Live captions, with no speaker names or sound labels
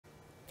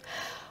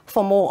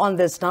For more on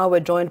this now,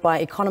 we're joined by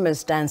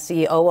Economist and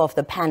CEO of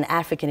the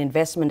Pan-African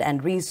Investment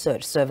and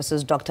Research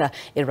Services, Dr.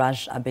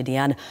 Iraj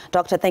Abedian.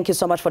 Doctor, thank you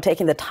so much for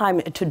taking the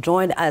time to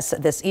join us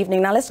this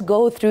evening. Now, let's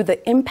go through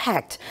the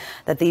impact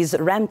that these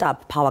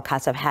ramped-up power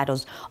cuts have had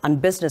on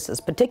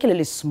businesses,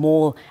 particularly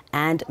small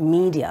and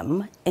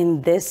medium,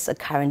 in this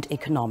current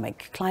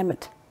economic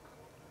climate.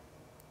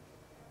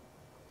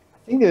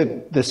 I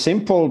think the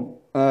simple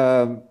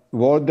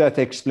word that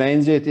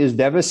explains it is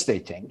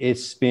devastating.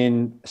 It's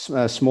been,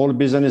 small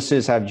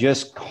businesses have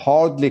just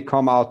hardly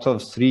come out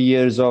of 3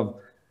 years of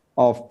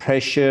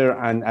pressure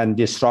and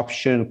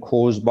disruption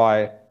caused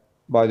by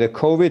the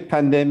COVID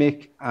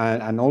pandemic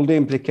and all the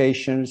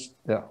implications.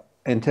 The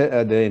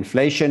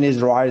inflation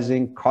is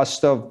rising,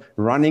 cost of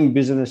running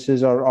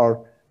businesses are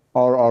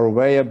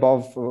way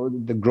above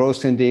the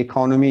growth in the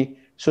economy.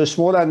 So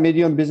small and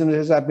medium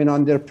businesses have been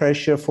under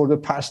pressure for the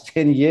past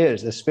 10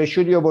 years,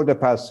 especially over the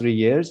past 3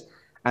 years.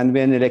 And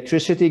when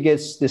electricity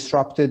gets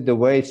disrupted the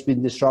way it's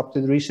been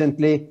disrupted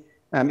recently,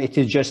 it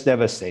is just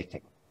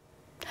devastating.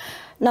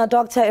 Now,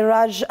 Dr.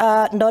 Iraj,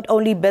 not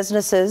only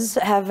businesses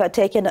have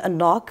taken a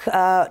knock,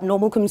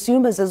 normal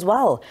consumers as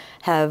well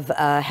have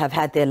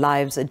had their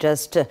lives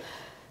just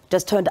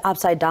turned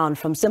upside down,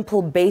 from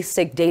simple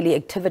basic daily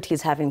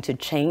activities having to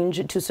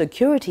change to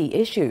security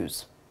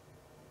issues.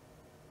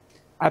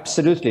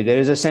 Absolutely. There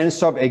is a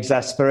sense of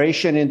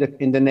exasperation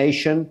in the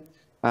nation.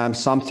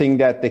 Something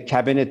that the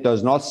cabinet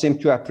does not seem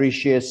to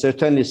appreciate.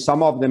 Certainly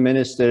some of the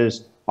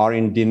ministers are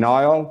in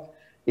denial.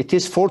 It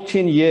is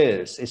 14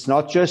 years. It's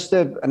not just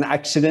an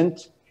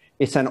accident.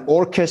 It's an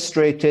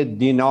orchestrated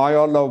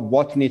denial of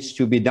what needs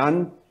to be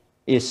done.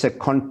 It's a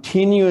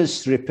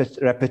continuous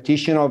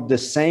repetition of the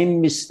same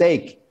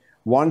mistake,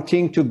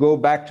 wanting to go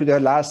back to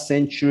the last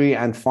century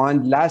and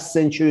find last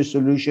century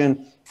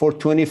solution for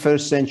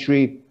 21st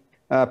century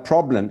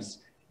problems.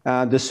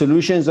 The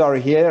solutions are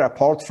here,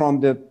 apart from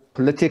the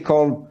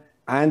political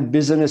and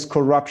business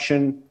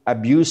corruption,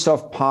 abuse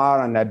of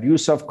power and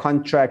abuse of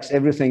contracts,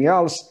 everything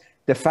else.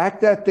 The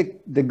fact that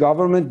the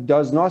government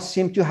does not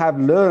seem to have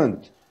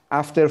learned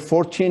after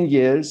 14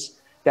 years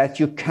that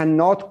you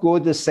cannot go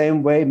the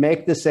same way,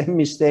 make the same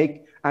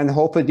mistake, and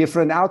hope a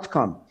different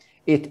outcome.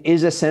 It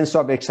is a sense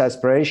of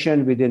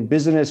exasperation within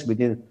business,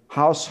 within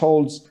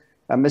households,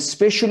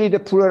 especially the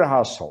poorer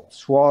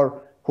households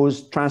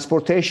whose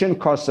transportation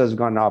costs has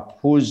gone up,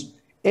 whose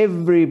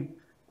every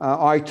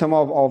item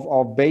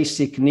of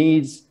basic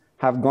needs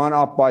have gone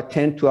up by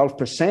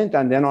 10–12%.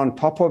 And then on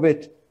top of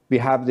it, we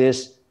have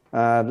this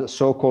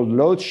so-called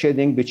load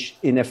shedding, which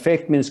in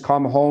effect means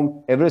come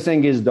home,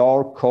 everything is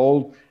dark,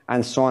 cold,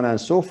 and so on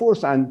and so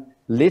forth. And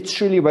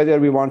literally, whether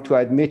we want to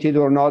admit it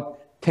or not,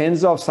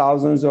 tens of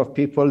thousands of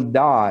people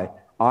die,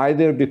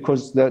 either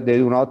because they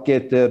do not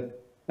get the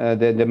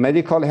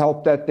medical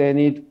help that they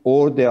need,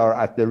 or they are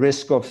at the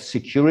risk of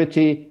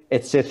security,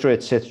 etc.,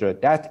 etc.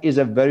 That is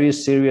a very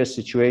serious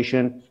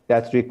situation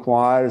that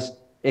requires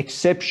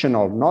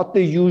exceptional, not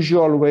the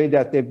usual way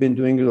that they've been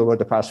doing it over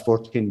the past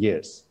 14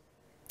 years.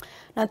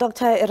 Now,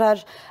 Dr.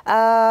 Iraj,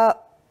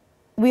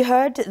 we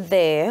heard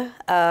there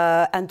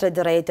Andre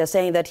de Ruyter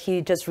saying that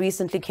he just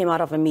recently came out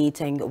of a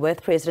meeting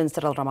with President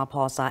Cyril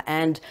Ramaphosa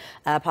and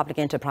Public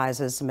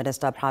Enterprises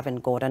Minister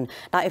Pravin Gordhan.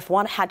 Now, if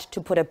one had to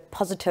put a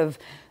positive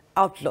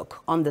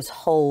outlook on this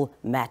whole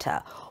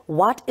matter,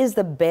 what is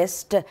the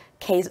best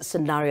case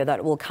scenario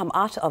that will come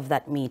out of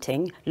that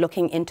meeting,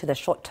 looking into the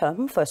short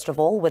term, first of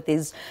all, with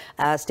these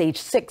stage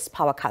 6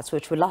 power cuts,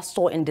 which we last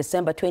saw in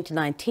December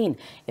 2019,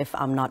 if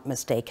I'm not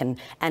mistaken,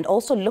 and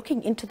also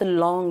looking into the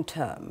long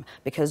term,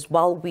 because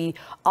while we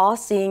are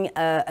seeing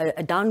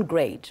a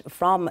downgrade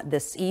from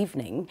this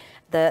evening,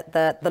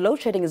 the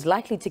load shedding is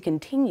likely to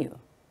continue.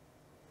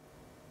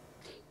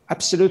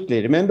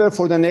 Absolutely. Remember,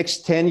 for the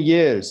next 10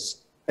 years,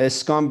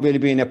 Eskom will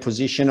be in a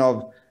position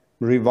of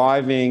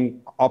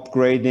reviving,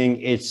 upgrading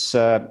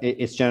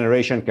its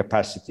generation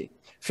capacity.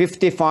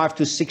 55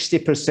 to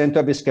 60%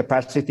 of its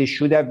capacity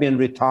should have been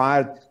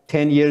retired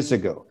 10 years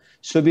ago.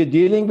 So we're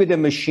dealing with a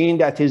machine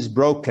that is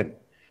broken.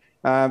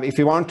 If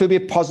you want to be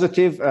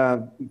positive,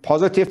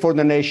 positive for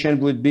the nation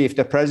would be if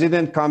the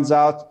president comes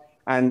out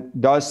and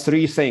does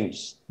 3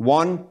 things.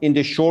 1, in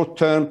the short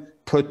term,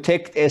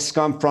 protect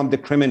Eskom from the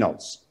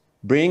criminals.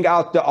 Bring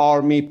out the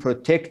army,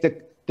 protect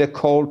the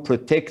coal,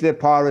 protect the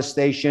power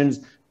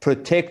stations,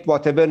 protect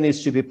whatever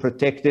needs to be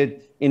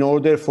protected in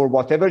order for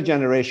whatever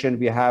generation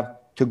we have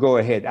to go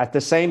ahead. At the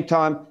same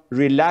time,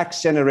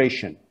 relax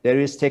generation. There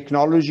is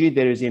technology,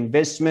 there is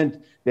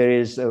investment, there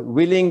is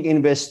willing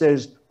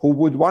investors who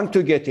would want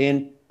to get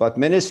in, but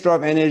Minister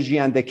of Energy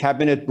and the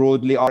cabinet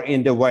broadly are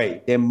in the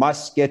way. They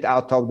must get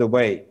out of the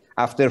way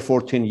after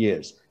 14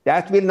 years.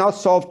 That will not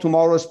solve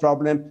tomorrow's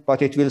problem,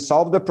 but it will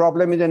solve the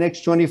problem in the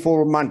next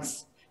 24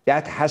 months.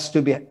 That has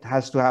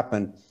to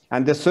happen.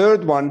 And the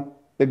third one,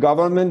 the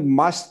government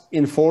must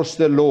enforce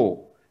the law.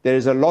 There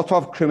is a lot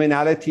of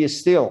criminality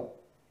still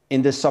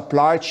in the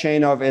supply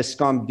chain of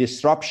Eskom,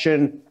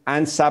 disruption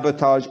and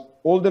sabotage.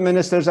 All the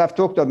ministers have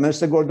talked about.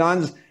 Minister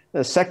Gordhan's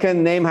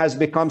second name has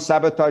become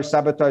sabotage,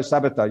 sabotage,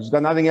 sabotage. He's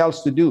got nothing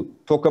else to do,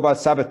 talk about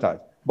sabotage.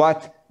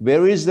 But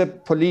where is the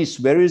police?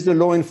 Where is the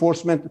law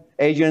enforcement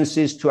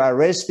agencies to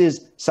arrest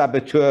these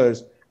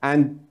saboteurs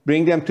and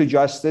bring them to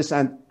justice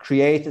and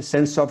create a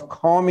sense of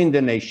calm in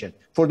the nation?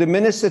 For the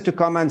minister to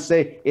come and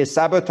say, it's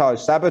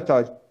sabotage,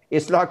 sabotage,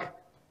 it's like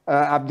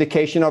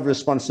abdication of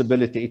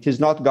responsibility. It is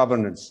not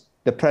governance.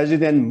 The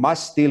president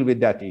must deal with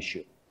that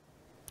issue.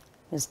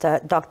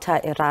 Mr. Dr.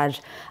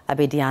 Iraj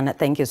Abedian,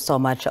 thank you so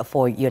much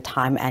for your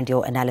time and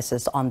your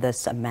analysis on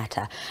this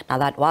matter. Now,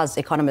 that was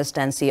Economist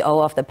and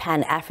CEO of the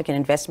Pan-African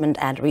Investment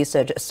and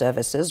Research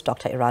Services,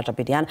 Dr. Iraj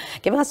Abedian,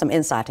 giving us some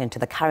insight into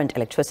the current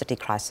electricity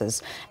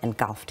crisis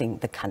engulfing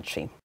the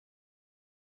country.